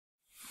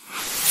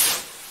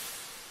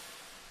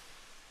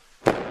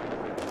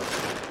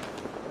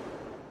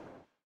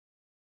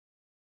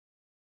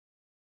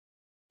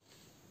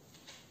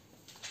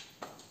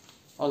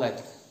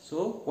Alright,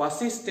 so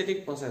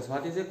quasi-static process.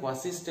 What is a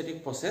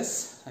quasi-static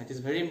process? It is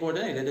very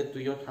important related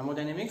to your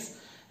thermodynamics,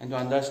 and to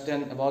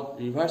understand about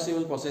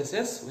reversible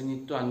processes, we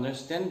need to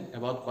understand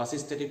about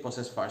quasi-static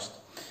process first.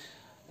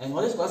 And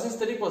what is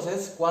quasi-static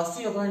process?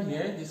 Quasi over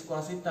here, this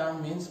quasi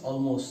term means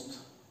almost.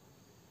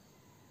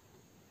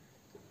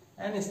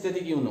 And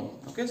static, you know.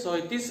 Okay, so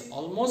it is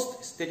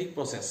almost static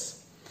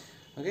process.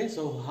 Okay,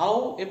 so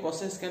how a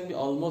process can be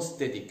almost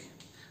static?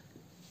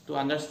 To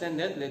understand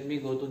that, let me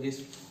go to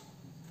this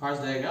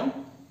first diagram,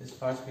 this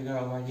first figure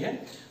over here.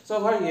 So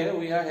over here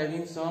we are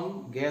having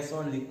some gas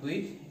or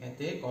liquid at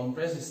a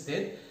compressed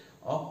state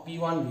of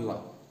P1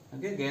 V1.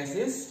 Okay, gas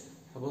is,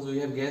 suppose we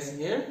have gas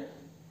here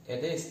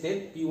at a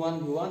state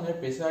P1 V1 where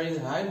pressure is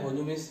high,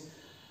 volume is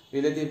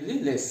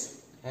relatively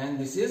less, and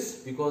this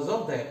is because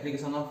of the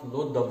application of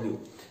load W.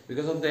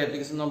 Because of the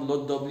application of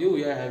load W,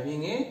 we are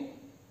having a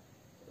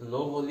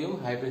low volume,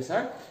 high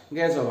pressure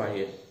gas over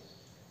here.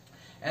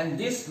 And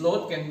this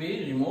load can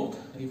be removed.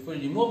 If we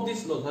remove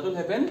this load, what will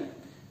happen?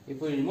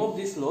 If we remove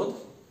this load,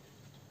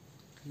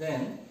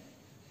 then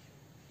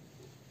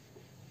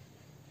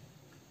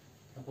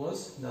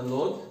suppose the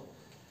load,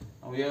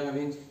 we are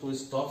having two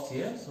stops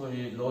here, so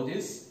the load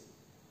is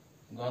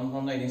gone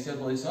from the initial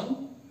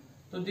position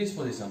to this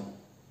position.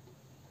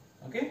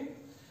 Okay,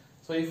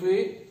 so if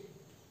we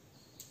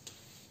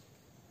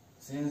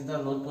change the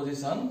load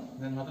position,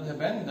 then what will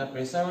happen? The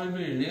pressure will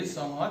be released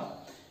somewhat,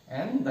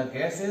 and the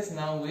gases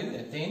now will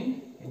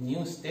attain a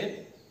new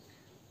state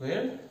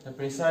where the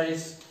pressure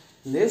is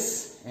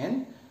less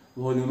and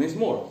volume is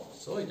more.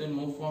 So it will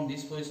move from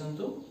this position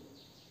to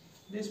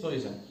this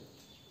position.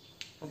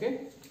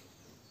 Okay,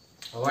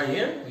 over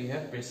here we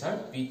have pressure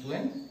P2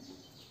 and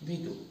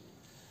V2.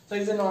 So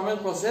it's a normal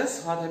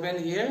process. What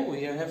happened here?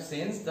 We have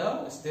changed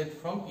the state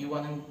from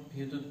P1 and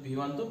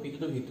P1 to P2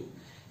 to V2.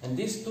 And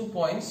these 2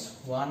 points,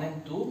 1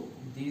 and 2,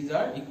 these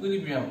are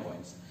equilibrium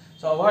points.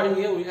 So over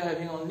here we are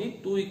having only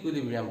 2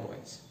 equilibrium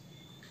points.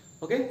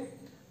 Okay,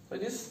 so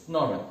it is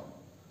normal.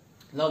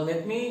 Now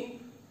let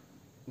me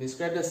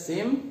describe the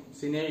same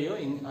scenario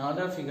in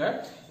another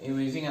figure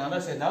using another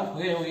setup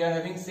where we are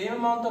having same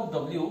amount of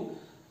W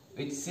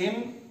with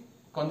same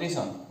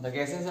condition. The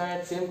gases are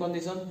at same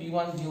condition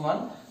P1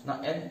 V1. Now,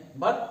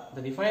 but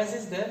the difference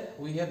is that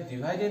we have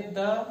divided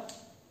the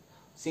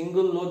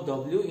single load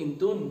W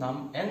into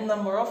n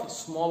number of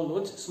small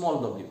loads, small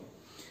w.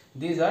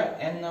 These are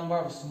n number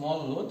of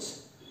small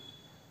loads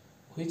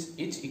which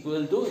each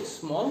equal to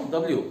small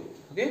w.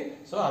 Okay,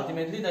 so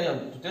ultimately the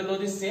total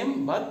load is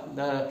same, but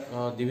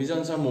the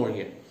divisions are more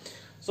here.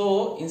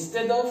 So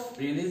instead of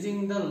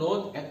releasing the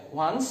load at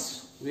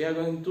once, we are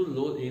going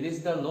to release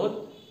the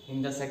load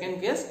in the second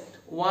case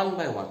one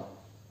by one.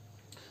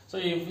 So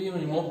if we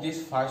remove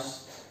this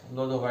first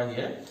load over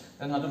here,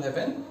 then what will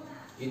happen?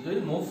 It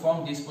will move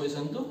from this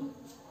position to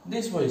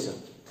this position.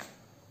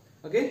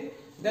 Okay,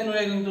 then we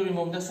are going to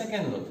remove the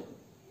second load.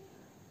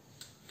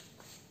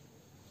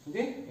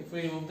 Okay, if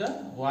we remove the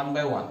one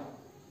by one,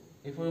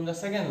 if we remove the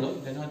second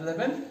load, then what will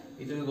happen?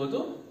 It will go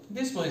to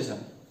this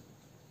position.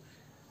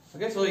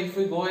 Okay, so if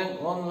we go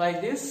on like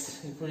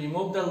this, if we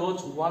remove the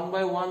loads one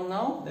by one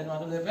now, then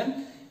what will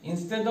happen?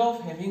 Instead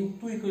of having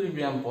 2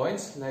 equilibrium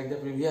points like the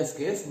previous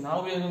case,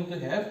 now we are going to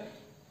have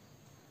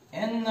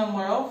n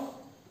number of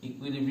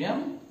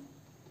equilibrium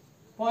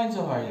points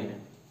over here.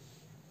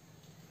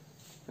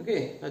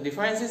 Okay, the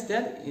difference is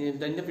that in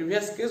the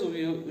previous case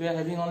we are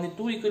having only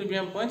 2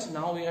 equilibrium points,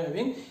 now we are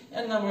having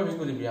n number of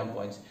equilibrium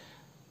points.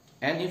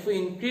 And if we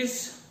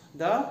increase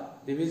the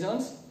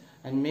divisions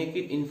and make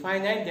it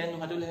infinite, then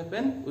what will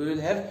happen? We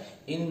will have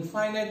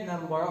infinite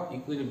number of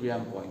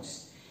equilibrium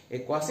points. A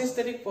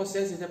quasi-static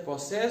process is a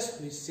process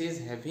which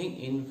is having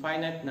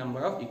infinite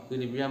number of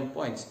equilibrium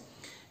points.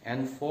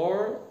 And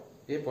for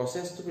a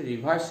process to be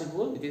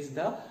reversible, it is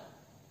the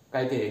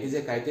criteria. It is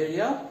a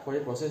criteria for a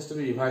process to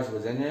be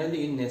reversible.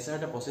 Generally in nature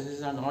the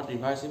processes are not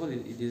reversible.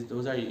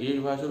 Those are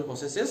irreversible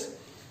processes.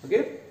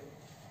 Okay,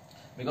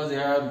 because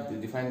there are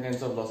different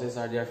kinds of losses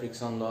are there,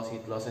 friction loss,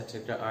 heat loss,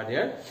 etc. are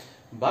there.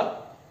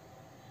 But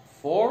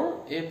for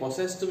a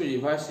process to be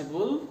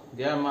reversible,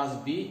 there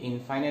must be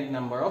infinite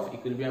number of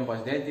equilibrium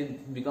points. Then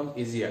it becomes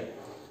easier.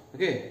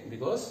 Okay,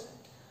 because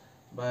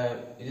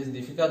it is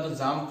difficult to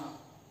jump,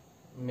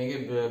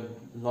 make a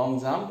long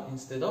jump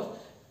instead of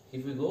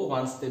if we go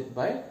one step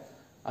by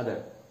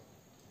other.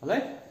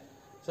 Alright,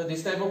 so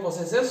this type of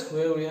processes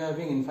where we are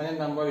having infinite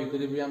number of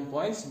equilibrium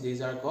points,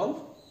 these are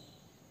called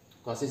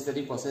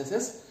quasi-static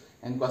processes.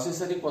 And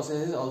quasi-static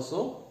processes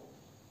also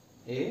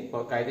a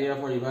criteria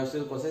for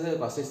reversible process. A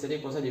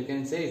quasi-static process you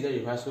can say is a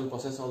reversible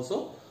process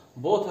also.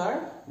 Both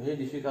are very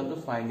difficult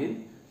to find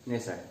in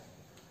nature.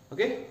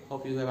 Okay,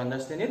 hope you have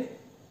understood it.